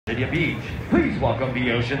Virginia Beach. Please welcome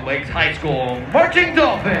the Ocean Lakes High School Marching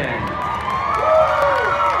Dolphins.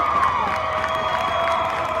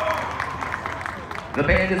 The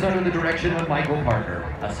band is under the direction of Michael Parker,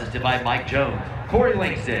 assisted by Mike Jones, Corey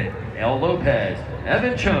Langston, El Lopez,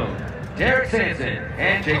 Evan Chones, Derek Sampson,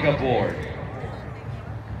 and Jacob Ward.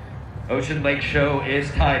 Ocean Lake show is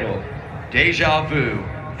titled Déjà Vu,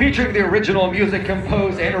 featuring the original music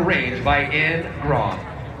composed and arranged by N. Grom.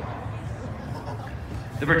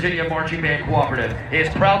 The Virginia Marching Band Cooperative is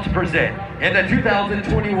proud to present in the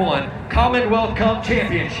 2021 Commonwealth Cup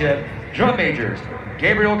Championship drum majors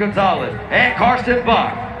Gabriel Gonzalez and Karsten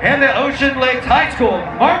Bach and the Ocean Lakes High School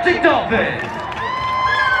Marching Dolphins.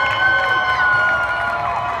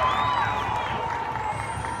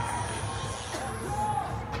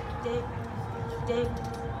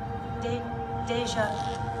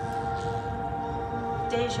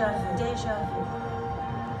 Déjà vu, déjà vu,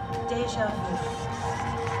 déjà vu.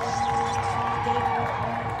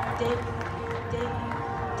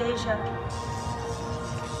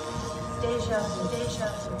 Déjà vu, déjà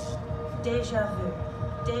vu, déjà vu,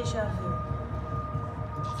 déjà vu.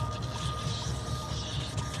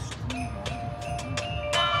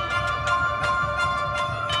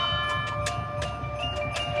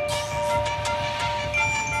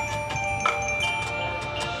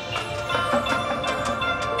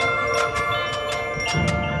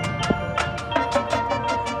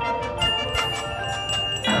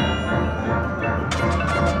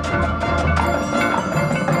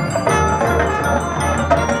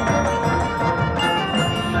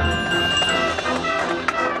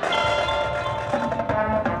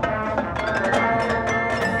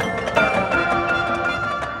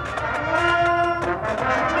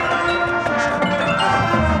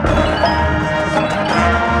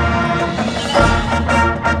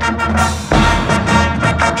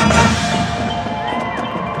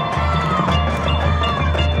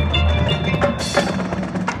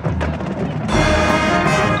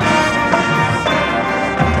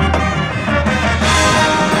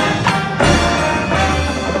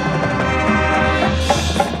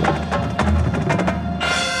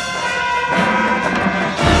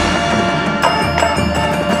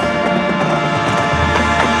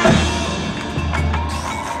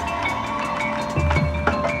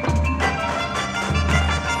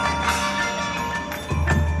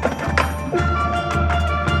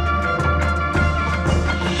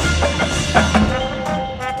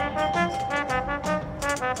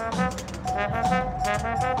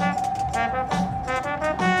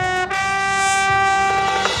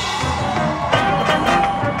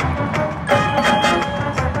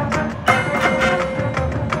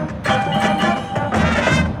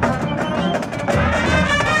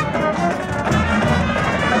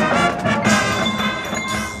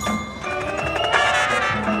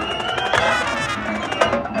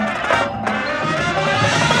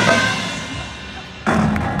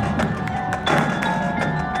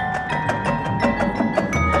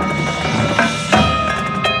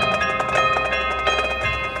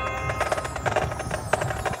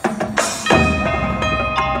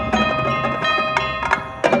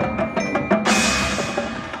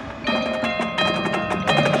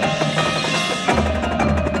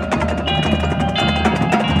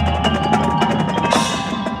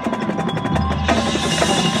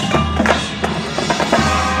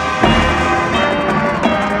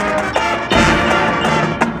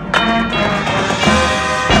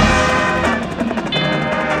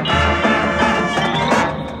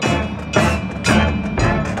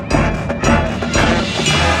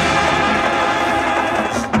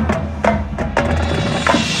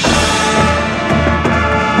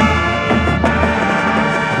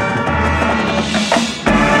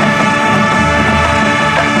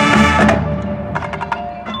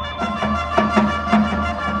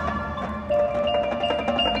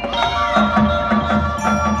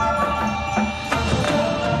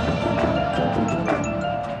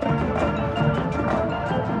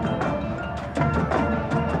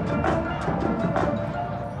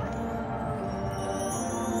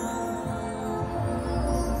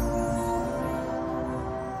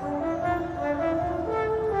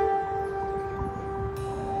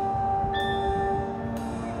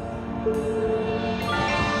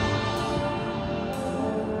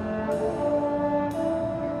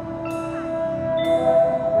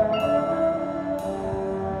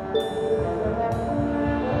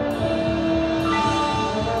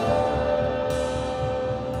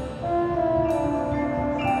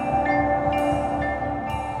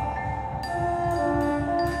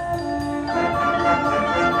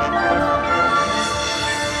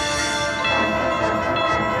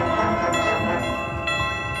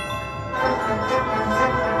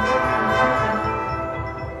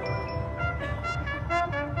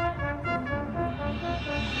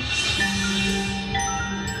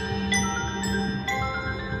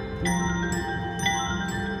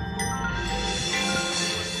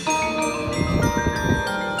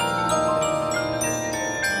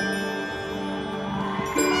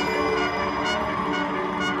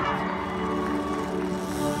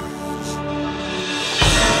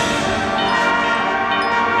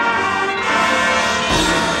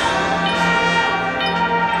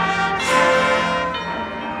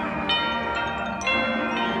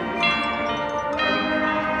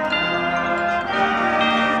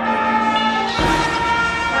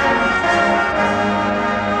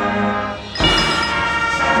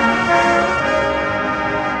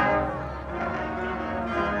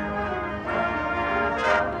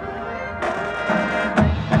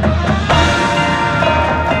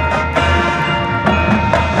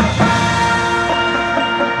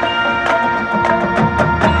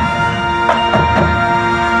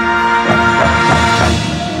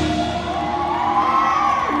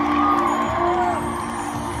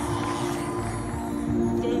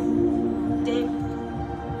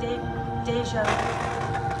 Déjà vu.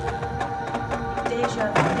 Déjà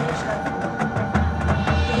vu. Déjà vu.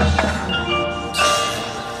 Déjà vu.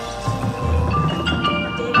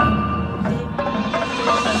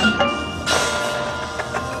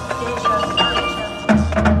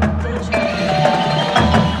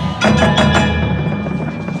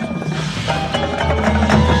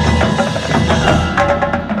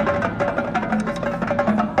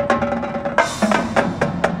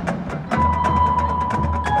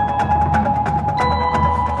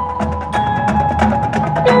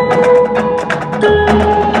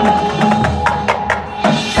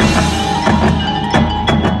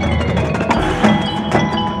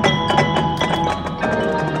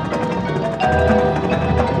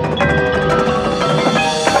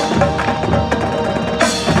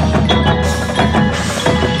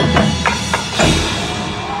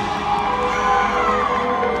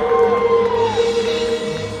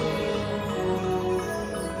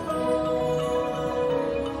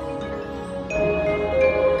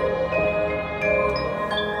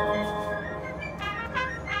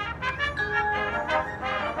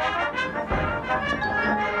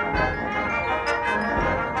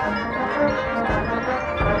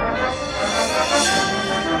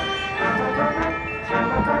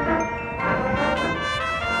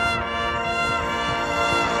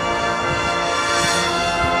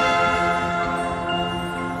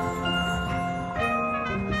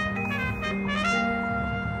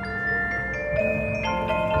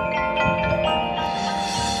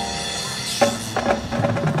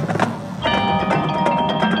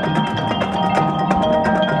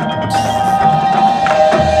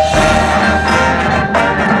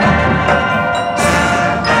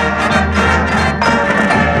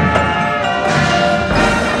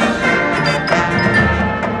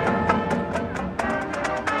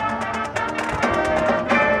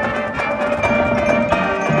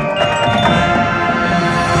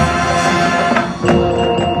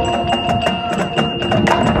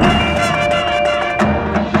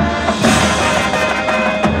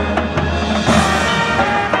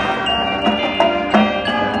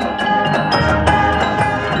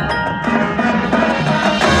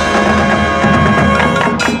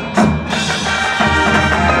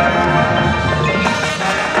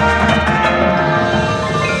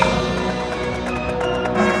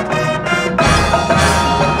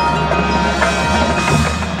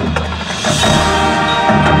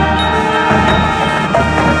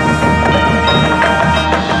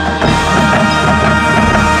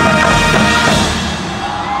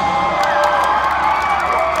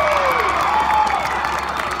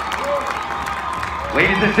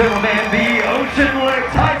 Ladies and gentlemen, the Ocean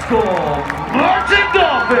Works High School